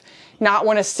kind of not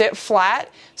want to sit flat.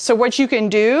 So what you can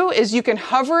do is you can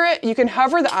hover it, you can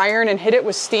hover the iron and hit it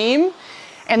with steam,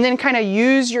 and then kind of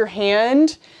use your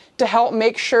hand to help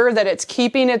make sure that it's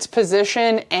keeping its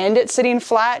position and it's sitting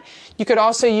flat. You could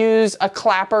also use a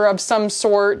clapper of some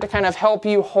sort to kind of help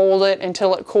you hold it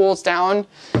until it cools down.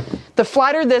 The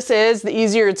flatter this is, the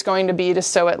easier it's going to be to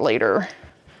sew it later.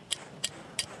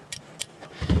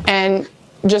 And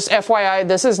just FYI,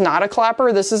 this is not a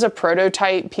clapper. This is a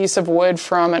prototype piece of wood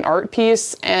from an art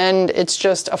piece, and it's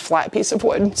just a flat piece of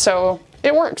wood. So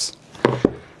it works.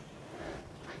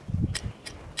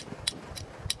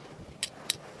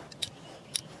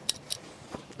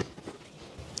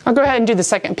 I'll go ahead and do the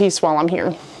second piece while I'm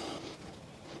here.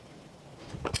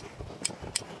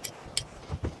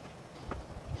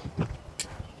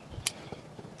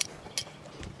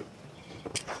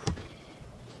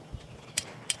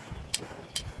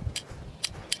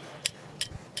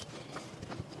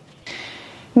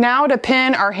 Now to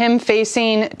pin our hem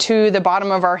facing to the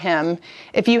bottom of our hem.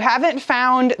 If you haven't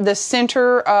found the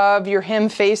center of your hem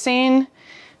facing,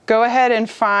 go ahead and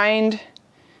find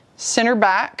center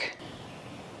back.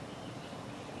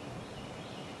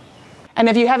 And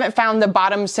if you haven't found the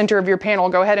bottom center of your panel,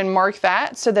 go ahead and mark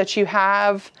that so that you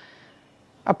have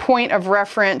a point of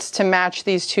reference to match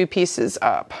these two pieces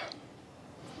up.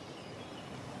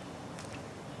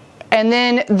 And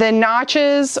then the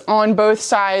notches on both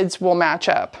sides will match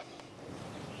up.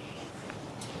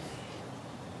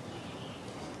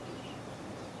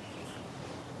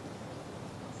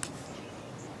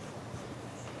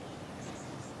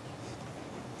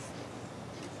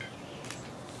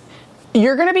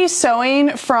 You're going to be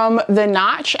sewing from the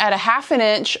notch at 1/2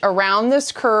 inch around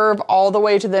this curve all the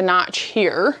way to the notch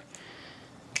here.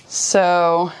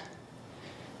 So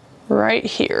right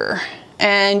here.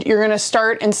 And you're going to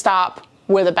start and stop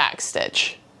with a back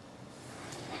stitch.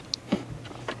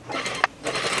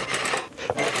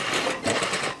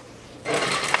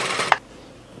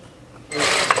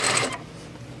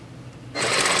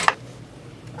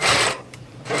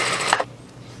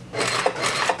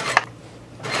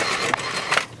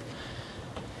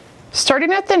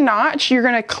 Starting at the notch, you're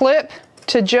going to clip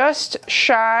to just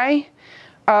shy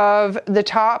of the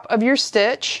top of your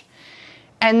stitch.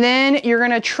 And then you're going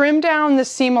to trim down the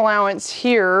seam allowance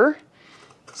here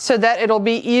so that it'll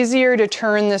be easier to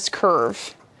turn this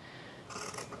curve.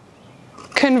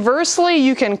 Conversely,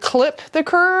 you can clip the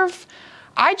curve.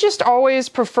 I just always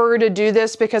prefer to do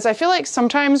this because I feel like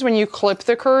sometimes when you clip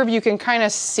the curve, you can kind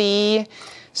of see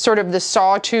sort of the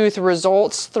sawtooth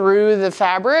results through the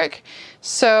fabric.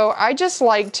 So I just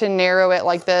like to narrow it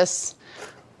like this.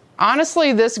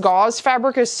 Honestly, this gauze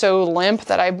fabric is so limp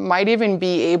that I might even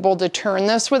be able to turn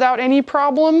this without any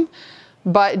problem,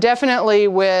 but definitely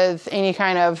with any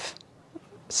kind of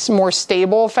more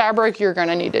stable fabric, you're going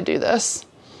to need to do this.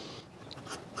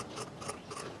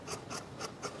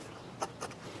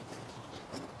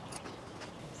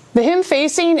 The hem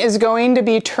facing is going to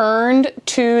be turned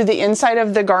to the inside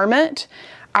of the garment.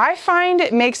 I find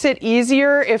it makes it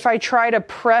easier if I try to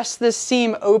press this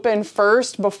seam open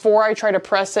first before I try to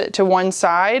press it to one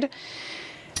side.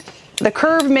 The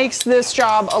curve makes this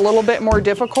job a little bit more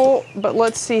difficult, but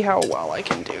let's see how well I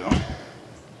can do.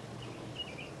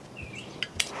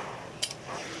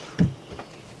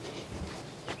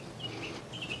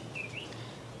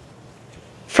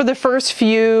 For the first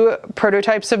few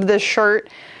prototypes of this shirt,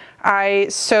 I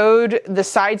sewed the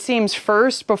side seams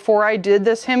first before I did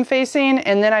this hem facing,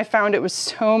 and then I found it was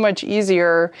so much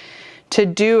easier to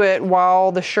do it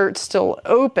while the shirt's still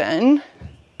open.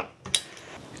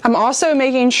 I'm also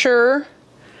making sure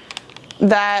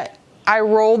that I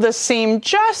roll this seam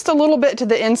just a little bit to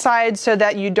the inside so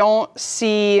that you don't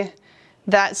see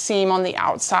that seam on the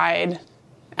outside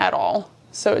at all.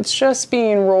 So it's just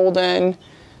being rolled in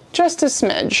just a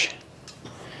smidge.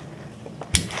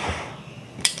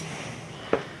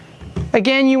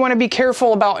 Again, you want to be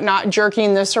careful about not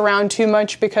jerking this around too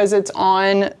much because it's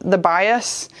on the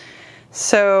bias.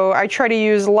 So I try to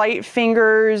use light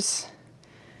fingers,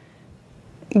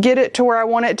 get it to where I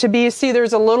want it to be. See,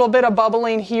 there's a little bit of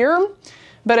bubbling here,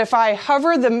 but if I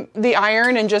hover the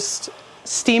iron and just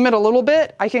steam it a little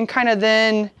bit, I can kind of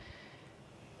then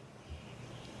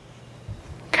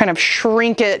kind of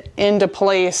shrink it into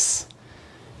place.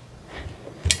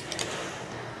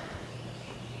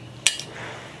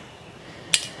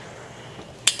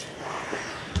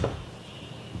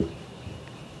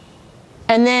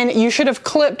 And then you should have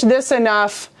clipped this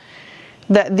enough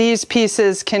that these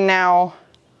pieces can now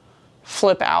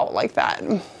flip out like that.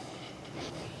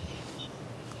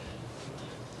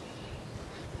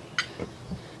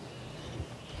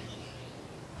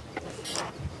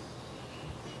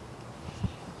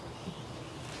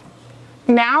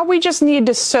 Now we just need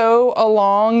to sew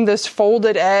along this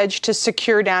folded edge to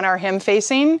secure down our hem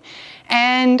facing.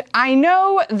 And I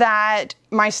know that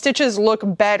my stitches look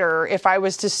better if I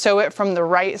was to sew it from the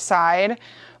right side,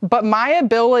 but my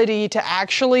ability to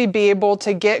actually be able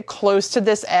to get close to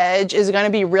this edge is going to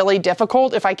be really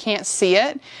difficult if I can't see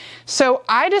it. So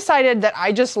I decided that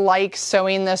I just like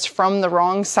sewing this from the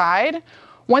wrong side.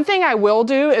 One thing I will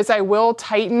do is I will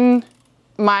tighten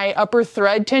my upper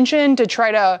thread tension to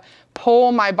try to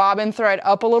pull my bobbin thread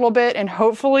up a little bit and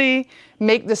hopefully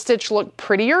make the stitch look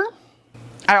prettier.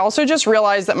 I also just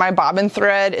realized that my bobbin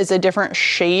thread is a different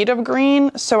shade of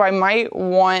green, so I might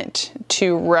want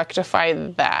to rectify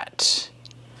that.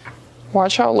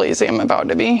 Watch how lazy I'm about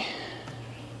to be.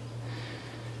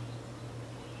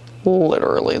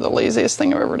 Literally the laziest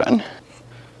thing I've ever done.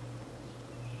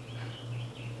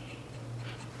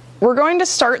 We're going to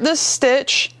start this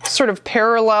stitch sort of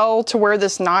parallel to where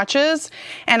this notch is,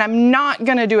 and I'm not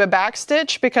going to do a back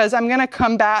stitch because I'm going to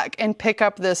come back and pick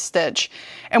up this stitch.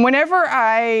 And whenever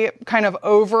I kind of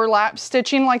overlap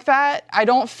stitching like that, I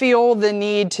don't feel the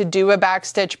need to do a back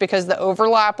stitch because the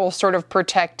overlap will sort of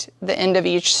protect the end of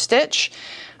each stitch.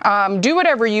 Do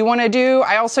whatever you want to do.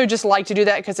 I also just like to do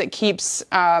that because it keeps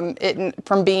it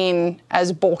from being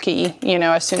as bulky, you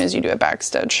know, as soon as you do a back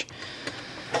stitch.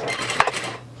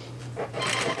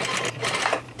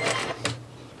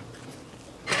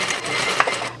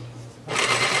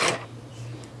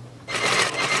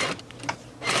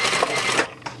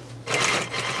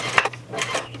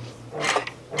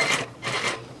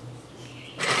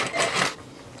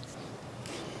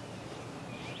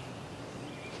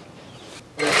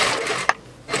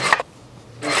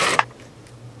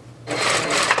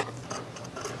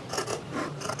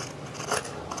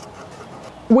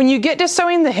 When you get to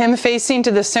sewing the hem facing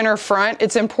to the center front,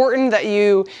 it's important that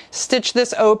you stitch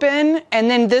this open, and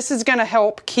then this is going to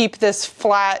help keep this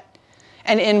flat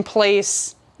and in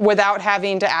place without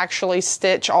having to actually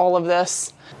stitch all of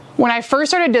this. When I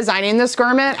first started designing this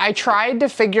garment, I tried to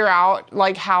figure out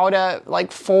like how to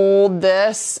like fold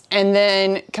this and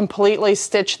then completely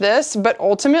stitch this, but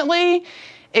ultimately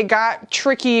it got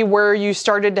tricky where you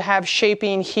started to have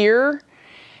shaping here,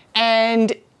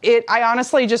 and I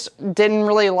honestly just didn't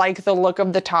really like the look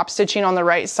of the top stitching on the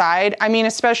right side. I mean,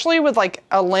 especially with like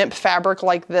a limp fabric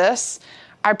like this,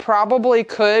 I probably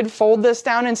could fold this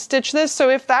down and stitch this.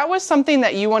 So if that was something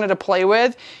that you wanted to play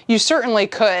with, you certainly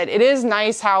could. It is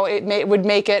nice how it would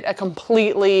make it a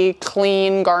completely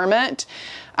clean garment.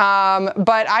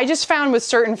 But I just found with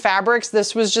certain fabrics,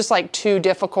 this was just like too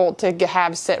difficult to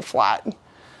have sit flat.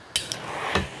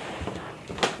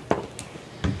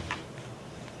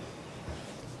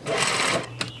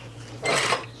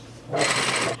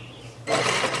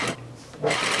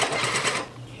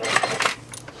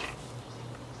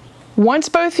 Once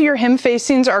both your hem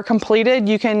facings are completed,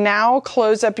 you can now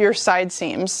close up your side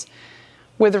seams.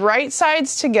 With right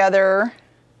sides together,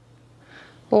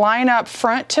 line up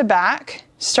front to back,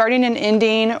 starting and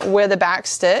ending with a back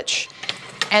stitch,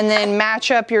 and then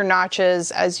match up your notches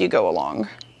as you go along.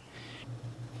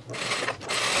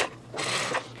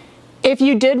 If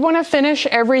you did want to finish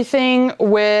everything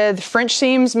with French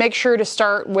seams, make sure to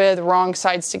start with wrong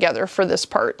sides together for this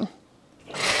part.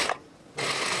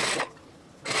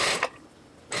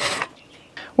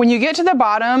 When you get to the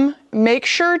bottom, make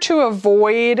sure to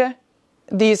avoid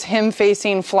these hem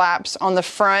facing flaps on the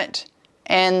front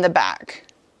and the back.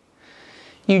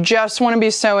 You just want to be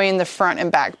sewing the front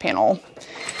and back panel.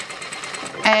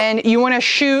 And you want to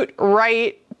shoot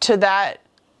right to that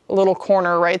little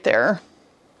corner right there.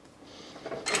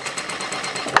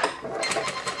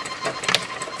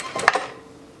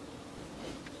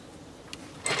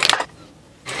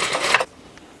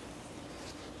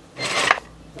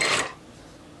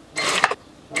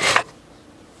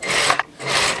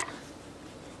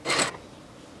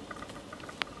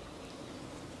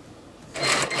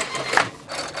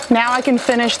 Now I can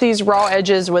finish these raw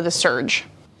edges with a serge.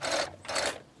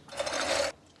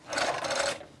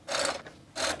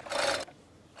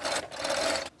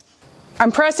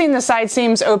 I'm pressing the side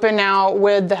seams open now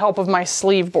with the help of my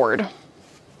sleeve board.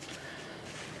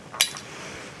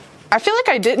 I feel like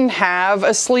I didn't have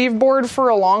a sleeve board for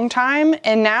a long time,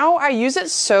 and now I use it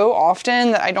so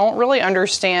often that I don't really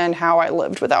understand how I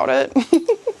lived without it.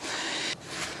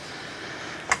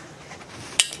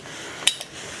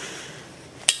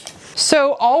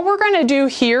 So all we're going to do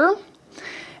here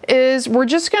is we're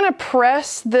just going to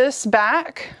press this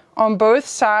back on both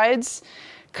sides,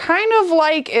 kind of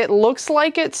like it looks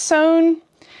like it's sewn.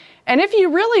 And if you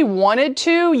really wanted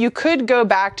to, you could go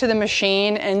back to the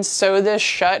machine and sew this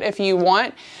shut if you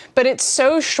want, but it's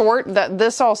so short that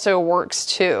this also works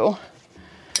too.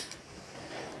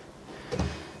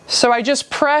 So I just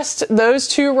pressed those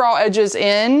two raw edges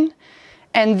in,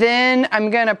 and then I'm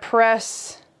going to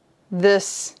press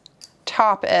this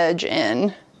top edge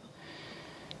in.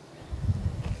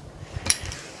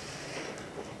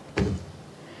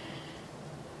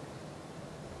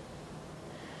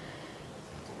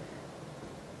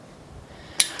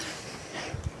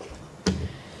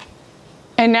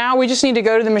 And now we just need to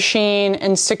go to the machine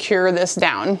and secure this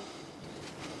down.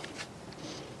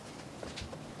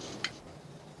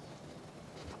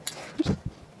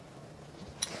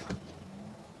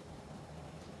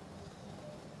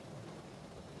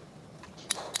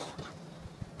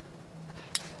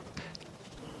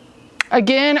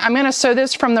 Again, I'm going to sew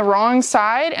this from the wrong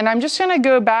side, and I'm just going to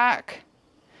go back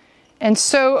and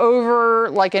sew over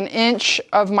like an inch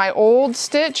of my old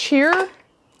stitch here.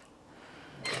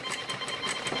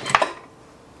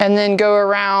 and then go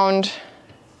around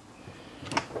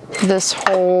this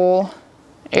whole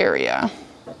area.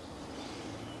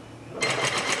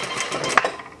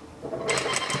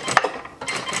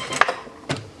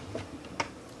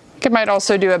 I might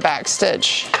also do a back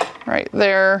stitch right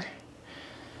there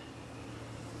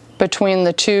between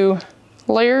the two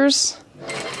layers.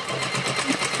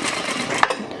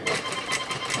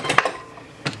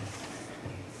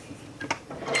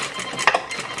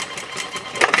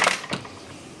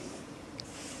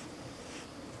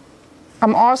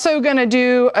 I'm also going to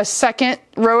do a second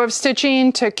row of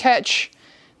stitching to catch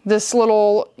this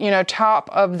little, top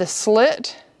of the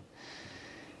slit.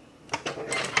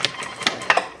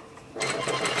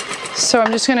 So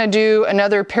I'm just going to do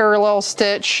another parallel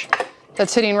stitch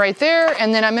that's hitting right there,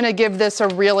 and then I'm going to give this a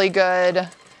really good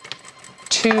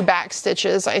 2 back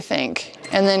stitches, I think,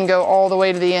 and then go all the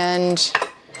way to the end.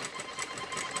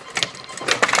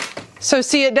 So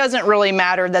see, it doesn't really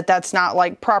matter that that's not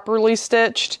like properly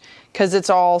stitched, because it's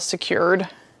all secured.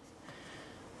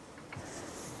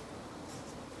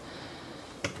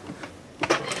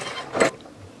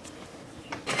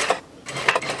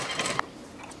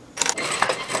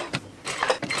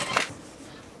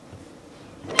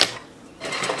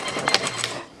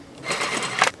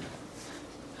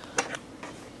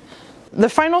 The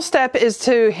final step is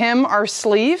to hem our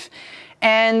sleeve,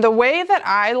 and the way that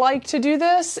I like to do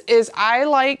this is I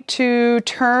like to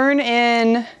turn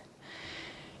in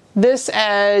this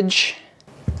edge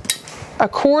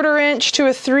 1/4 inch to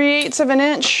 3/8 of an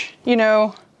inch.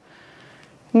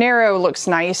 Narrow looks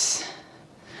nice.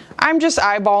 I'm just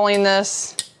eyeballing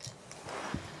this.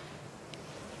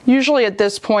 Usually at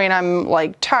this point I'm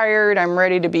like tired, I'm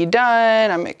ready to be done,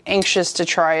 I'm anxious to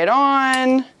try it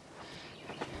on.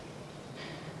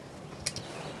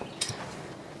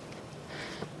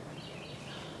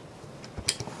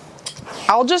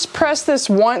 I'll just press this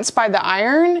once by the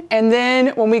iron, and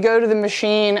then when we go to the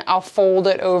machine, I'll fold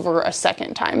it over a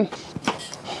second time.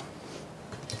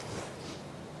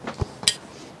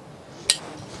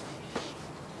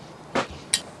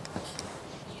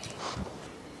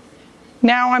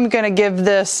 Now I'm going to give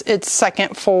this its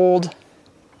second fold.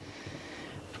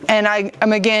 And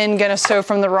I'm again going to sew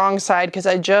from the wrong side because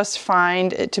I just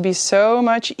find it to be so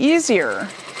much easier.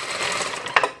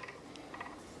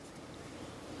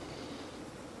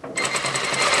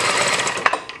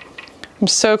 I'm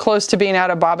so close to being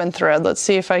out of bobbin thread. Let's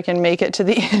see if I can make it to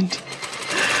the end.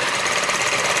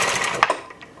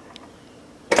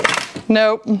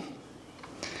 Nope.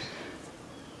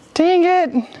 Dang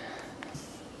it.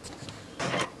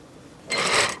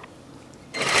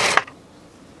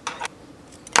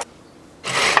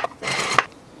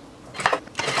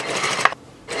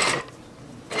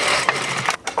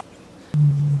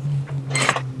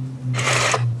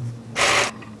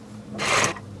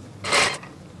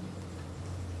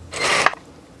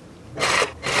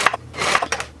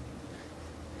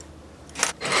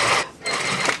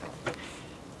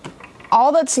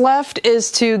 All that's left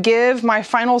is to give my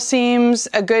final seams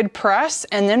a good press,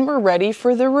 and then we're ready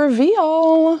for the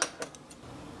reveal.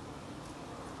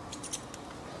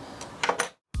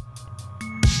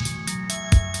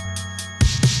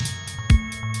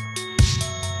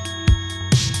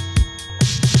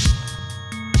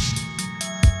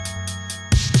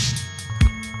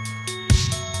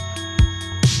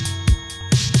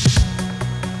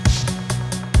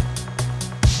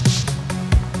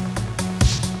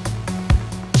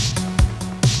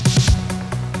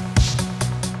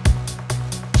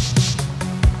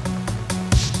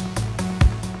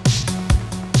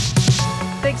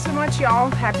 Thanks so much, y'all.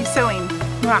 Happy sewing.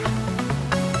 Mwah.